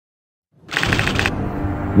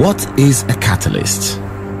What is a catalyst?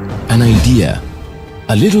 An idea,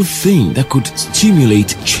 a little thing that could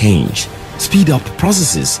stimulate change, speed up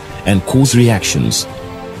processes, and cause reactions.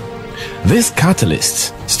 This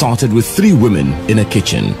catalyst started with 3 women in a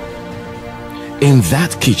kitchen. In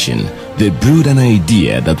that kitchen, they brewed an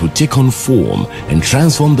idea that would take on form and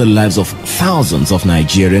transform the lives of thousands of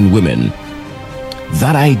Nigerian women.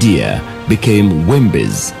 That idea became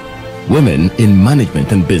WIMBIZ, Women in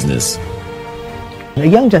Management and Business. A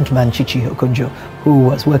young gentleman, Chichi Okonjo, who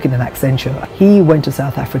was working in Accenture, he went to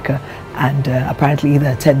South Africa and apparently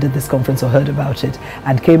either attended this conference or heard about it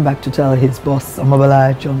and came back to tell his boss,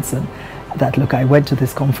 Amabala Johnson, that look, I went to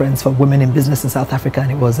this conference for women in business in South Africa and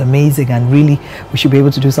it was amazing and really we should be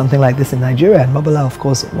able to do something like this in Nigeria. And Mabala, of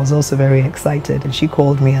course, was also very excited, and she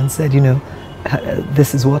called me and said, you know,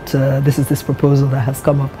 this is this proposal that has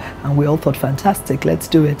come up, and we all thought, fantastic, let's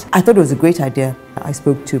do it. I thought it was a great idea. I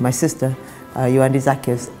spoke to my sister, Yoandi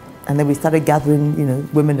Zacchaeus, and then we started gathering, you know,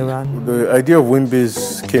 women around. The idea of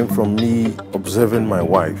WIMBIZ came from me observing my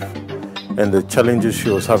wife and the challenges she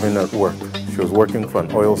was having at work. She was working for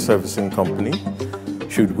an oil servicing company.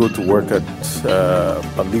 She would go to work at,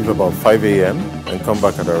 I believe, about 5 a.m. and come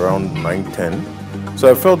back at around 9, 10.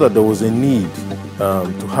 So I felt that there was a need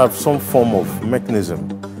to have some form of mechanism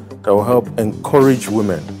that will help encourage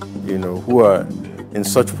women, you know, who are in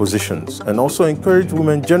such positions, and also encourage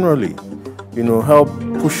women generally, you know, help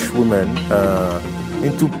push women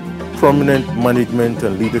into prominent management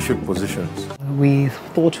and leadership positions. We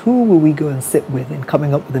thought, who will we go and sit with, in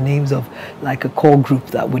coming up with the names of like a core group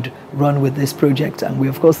that would run with this project. And we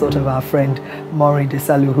of course thought of our friend Maury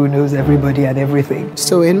Desalu, who knows everybody and everything.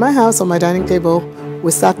 So in my house, on my dining table,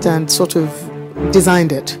 we sat and sort of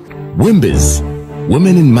designed it. WIMBIZ,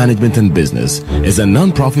 Women in Management and Business, is a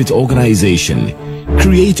non-profit organization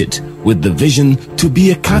created with the vision to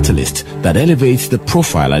be a catalyst that elevates the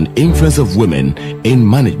profile and influence of women in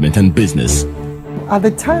management and business. At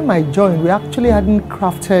the time I joined, we actually hadn't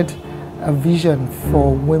crafted a vision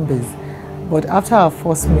for WIMBIZ. But after our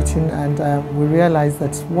first meeting, and we realized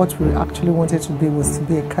that what we actually wanted to be was to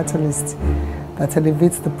be a catalyst that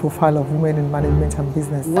elevates the profile of women in management and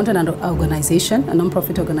business. We wanted an organization, a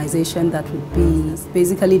non-profit organization that would be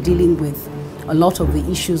basically dealing with a lot of the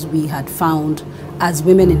issues we had found as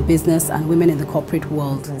women in business and women in the corporate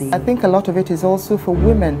world. I think a lot of it is also for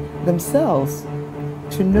women themselves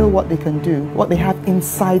to know what they can do, what they have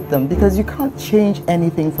inside them, because you can't change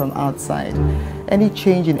anything from outside. Any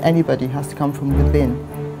change in anybody has to come from within.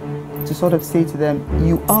 To sort of say to them,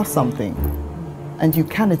 you are something, and you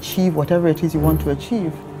can achieve whatever it is you want to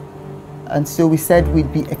achieve. And so we said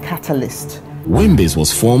we'd be a catalyst. WIMBIZ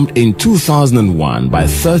was formed in 2001 by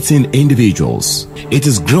 13 individuals. It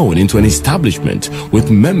has grown into an establishment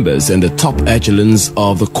with members in the top echelons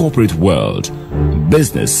of the corporate world,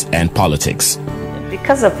 business and politics.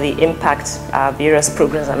 Because of the impact our various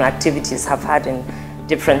programs and activities have had in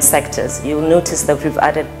different sectors, you'll notice that we've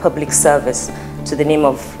added public service to the name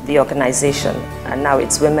of the organization, and now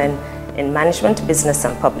it's Women in Management, Business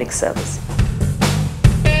and Public Service.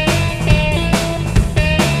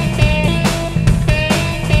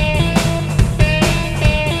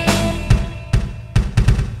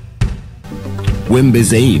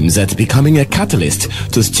 WIMBIZ aims at becoming a catalyst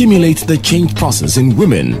to stimulate the change process in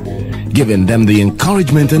women, giving them the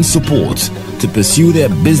encouragement and support to pursue their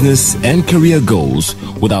business and career goals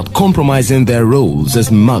without compromising their roles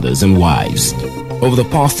as mothers and wives. Over the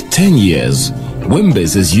past 10 years,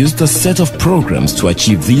 WIMBIZ has used a set of programs to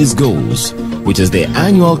achieve these goals, which is the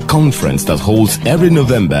annual conference that holds every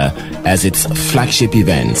November as its flagship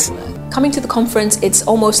event. Coming to the conference, it's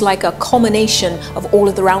almost like a culmination of all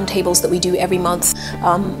of the roundtables that we do every month,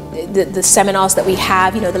 the seminars that we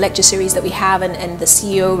have, you know, the lecture series that we have, and the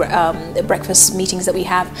CEO breakfast meetings that we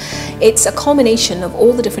have. It's a culmination of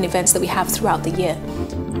all the different events that we have throughout the year.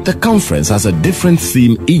 The conference has a different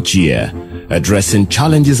theme each year, addressing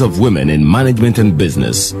challenges of women in management and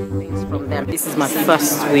business. This is my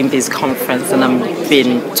first WIMBIZ conference, and I've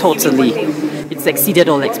been it's exceeded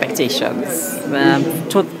all expectations.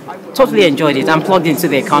 Totally enjoyed it. I'm plugged into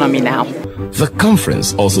the economy now. The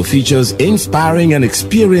conference also features inspiring and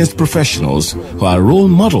experienced professionals who are role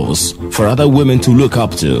models for other women to look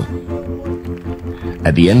up to.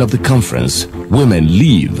 At the end of the conference, women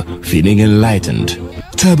leave feeling enlightened,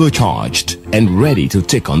 turbocharged, and ready to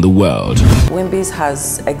take on the world. WIMBIZ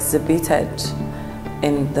has exhibited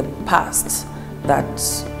in the past that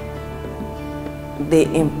they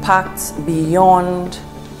impact beyond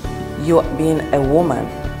you being a woman,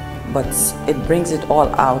 but it brings it all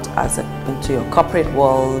out into your corporate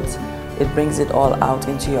world, It brings it all out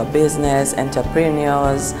into your business,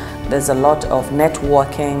 entrepreneurs. There's a lot of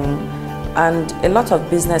networking, and a lot of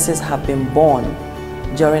businesses have been born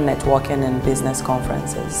during networking and business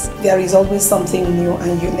conferences. There is always something new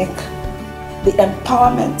and unique. The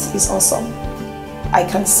empowerment is awesome. I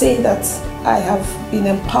can say that I have been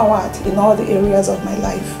empowered in all the areas of my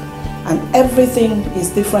life, and everything is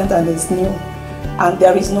different and is new, and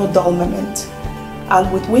there is no dull moment.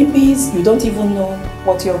 And with WIMBIZ, you don't even know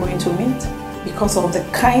what you're going to meet because of the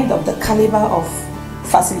caliber of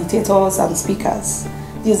facilitators and speakers.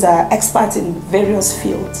 These are experts in various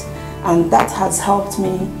fields, and that has helped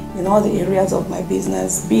me in all the areas of my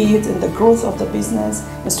business, be it in the growth of the business,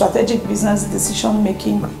 in strategic business decision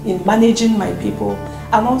making, in managing my people,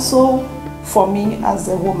 and also for me as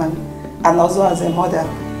a woman and also as a mother.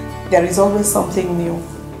 There is always something new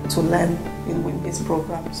to learn in WIMBIZ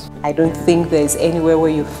programs. I don't think there's anywhere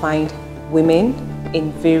where you find women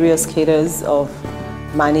in various cadres of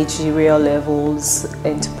managerial levels,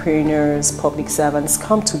 entrepreneurs, public servants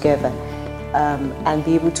come together and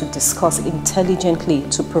be able to discuss intelligently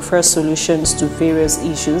to prefer solutions to various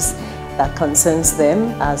issues that concerns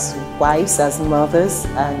them as wives, as mothers,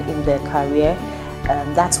 and in their career.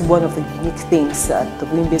 That's one of the unique things that the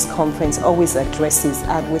WIMBIZ conference always addresses,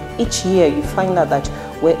 and with each year you find out that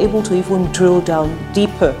we're able to even drill down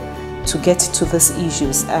deeper to get to these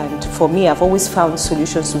issues. And for me, I've always found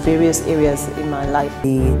solutions to various areas in my life.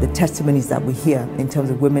 The testimonies that we hear in terms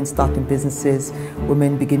of women starting businesses,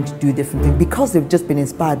 women begin to do different things because they've just been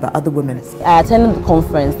inspired by other women. I attended the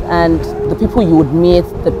conference, and the people you would meet,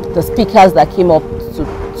 the speakers that came up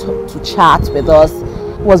to chat with us,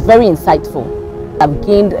 was very insightful. I've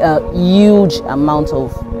gained a huge amount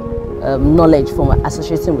of knowledge from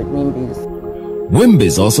associating with WIMBIZ.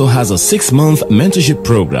 WIMBIZ also has a 6-month mentorship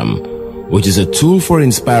program, which is a tool for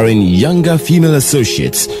inspiring younger female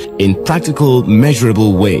associates in practical,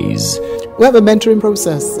 measurable ways. We have a mentoring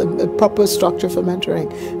process, a proper structure for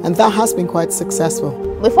mentoring, and that has been quite successful.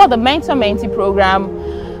 Before the mentor-mentee program,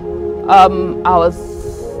 I was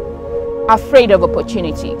afraid of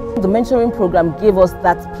opportunity. The mentoring program gave us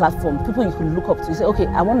that platform, people you could look up to. You say, okay,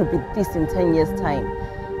 I want to be this in 10 years' time.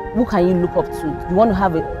 Who can you look up to? You want to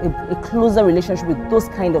have a closer relationship with those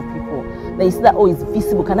kind of people. Then you see that, oh, it's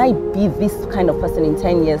visible. Can I be this kind of person in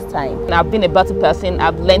 10 years' time? I've been a better person.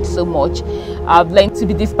 I've learned so much. I've learned to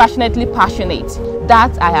be dispassionately passionate.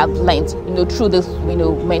 That I have learned, through this,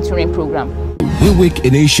 mentoring program. WIWIC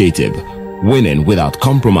initiative, Winning Without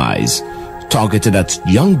Compromise, targeted at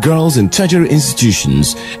young girls in tertiary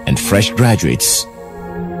institutions and fresh graduates.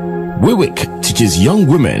 WIWIC teaches young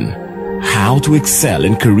women how to excel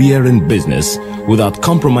in career and business without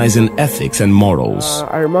compromising ethics and morals.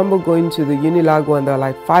 I remember going to the Unilag when there were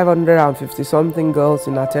like 550 something girls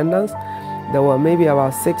in attendance. There were maybe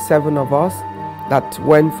about 6-7 of us that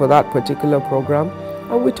went for that particular program,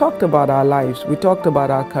 and we talked about our lives, we talked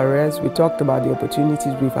about our careers, we talked about the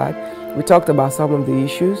opportunities we've had, we talked about some of the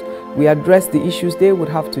issues, we addressed the issues they would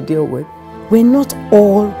have to deal with. We're not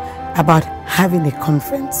all about having a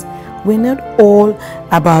conference, we're not all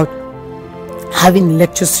about having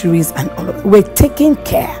lecture series and all of it. We're taking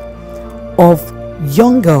care of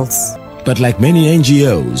young girls. But like many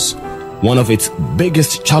NGOs, one of its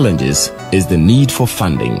biggest challenges is the need for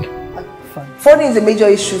funding. Funding is a major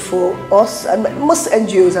issue for us and most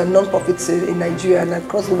NGOs and non-profits in Nigeria and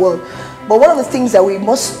across the world. But one of the things that we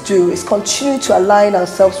must do is continue to align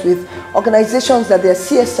ourselves with organizations that their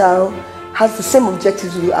CSR has the same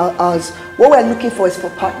objectives as ours. What we're looking for is for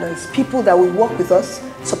partners, people that will work with us,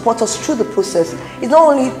 support us through the process. It's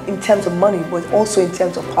not only in terms of money, but also in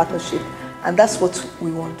terms of partnership. And that's what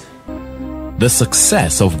we want. The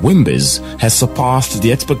success of WIMBIZ has surpassed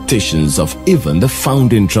the expectations of even the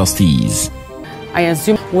founding trustees. I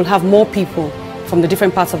assume we'll have more people from the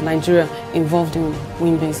different parts of Nigeria involved in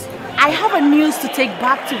WIMBIZ. I have a news to take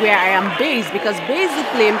back to where I am based, because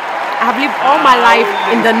basically I have lived all my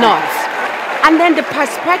life in the north. And then the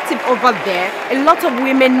perspective over there, a lot of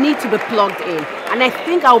women need to be plugged in. And I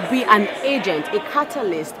think I'll be an agent, a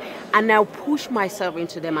catalyst, and I'll push myself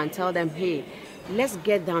into them and tell them, hey, let's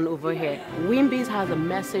get down over here. WIMBIZ has a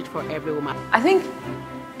message for every woman. I think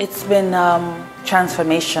it's been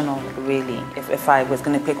transformational, really, if I was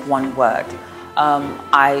going to pick one word.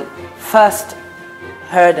 I first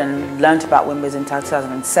heard and learned about WIMBIZ in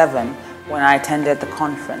 2007 when I attended the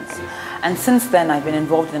conference. And since then, I've been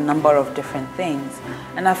involved in a number of different things.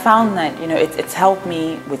 And I found that, it's helped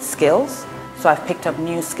me with skills. So I've picked up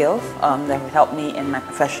new skills that have helped me in my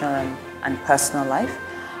professional and personal life.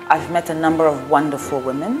 I've met a number of wonderful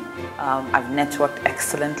women. I've networked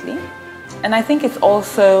excellently. And I think it's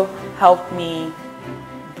also helped me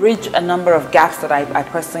bridge a number of gaps that I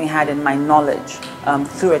personally had in my knowledge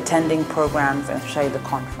through attending programs and especially the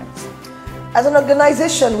conference. As an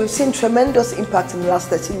organization, we've seen tremendous impact in the last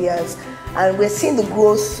 13 years, and we're seeing the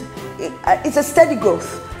growth. It's a steady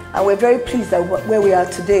growth, and we're very pleased at where we are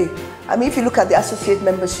today. I mean, if you look at the associate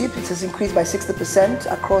membership, it has increased by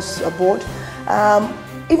 60% across the board.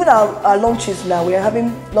 Even our launches now, we are having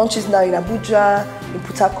launches now in Abuja, in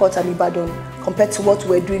Port Harcourt and Ibadan, compared to what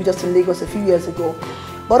we were doing just in Lagos a few years ago.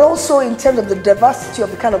 But also in terms of the diversity of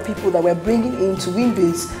the kind of people that we're bringing into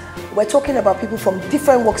WIMBIZ, we're talking about people from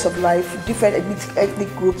different walks of life, different ethnic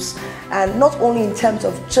groups, and not only in terms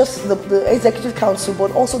of just the Executive Council,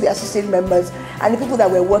 but also the associate members and the people that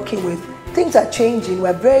we're working with. Things are changing.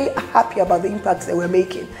 We're very happy about the impacts that we're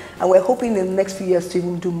making, and we're hoping in the next few years to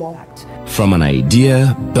even do more. From an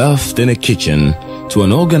idea birthed in a kitchen to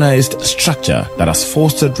an organized structure that has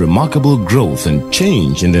fostered remarkable growth and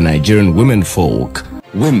change in the Nigerian women folk,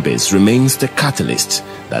 WIMBIZ remains the catalyst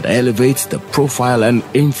that elevates the profile and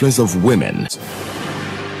influence of women.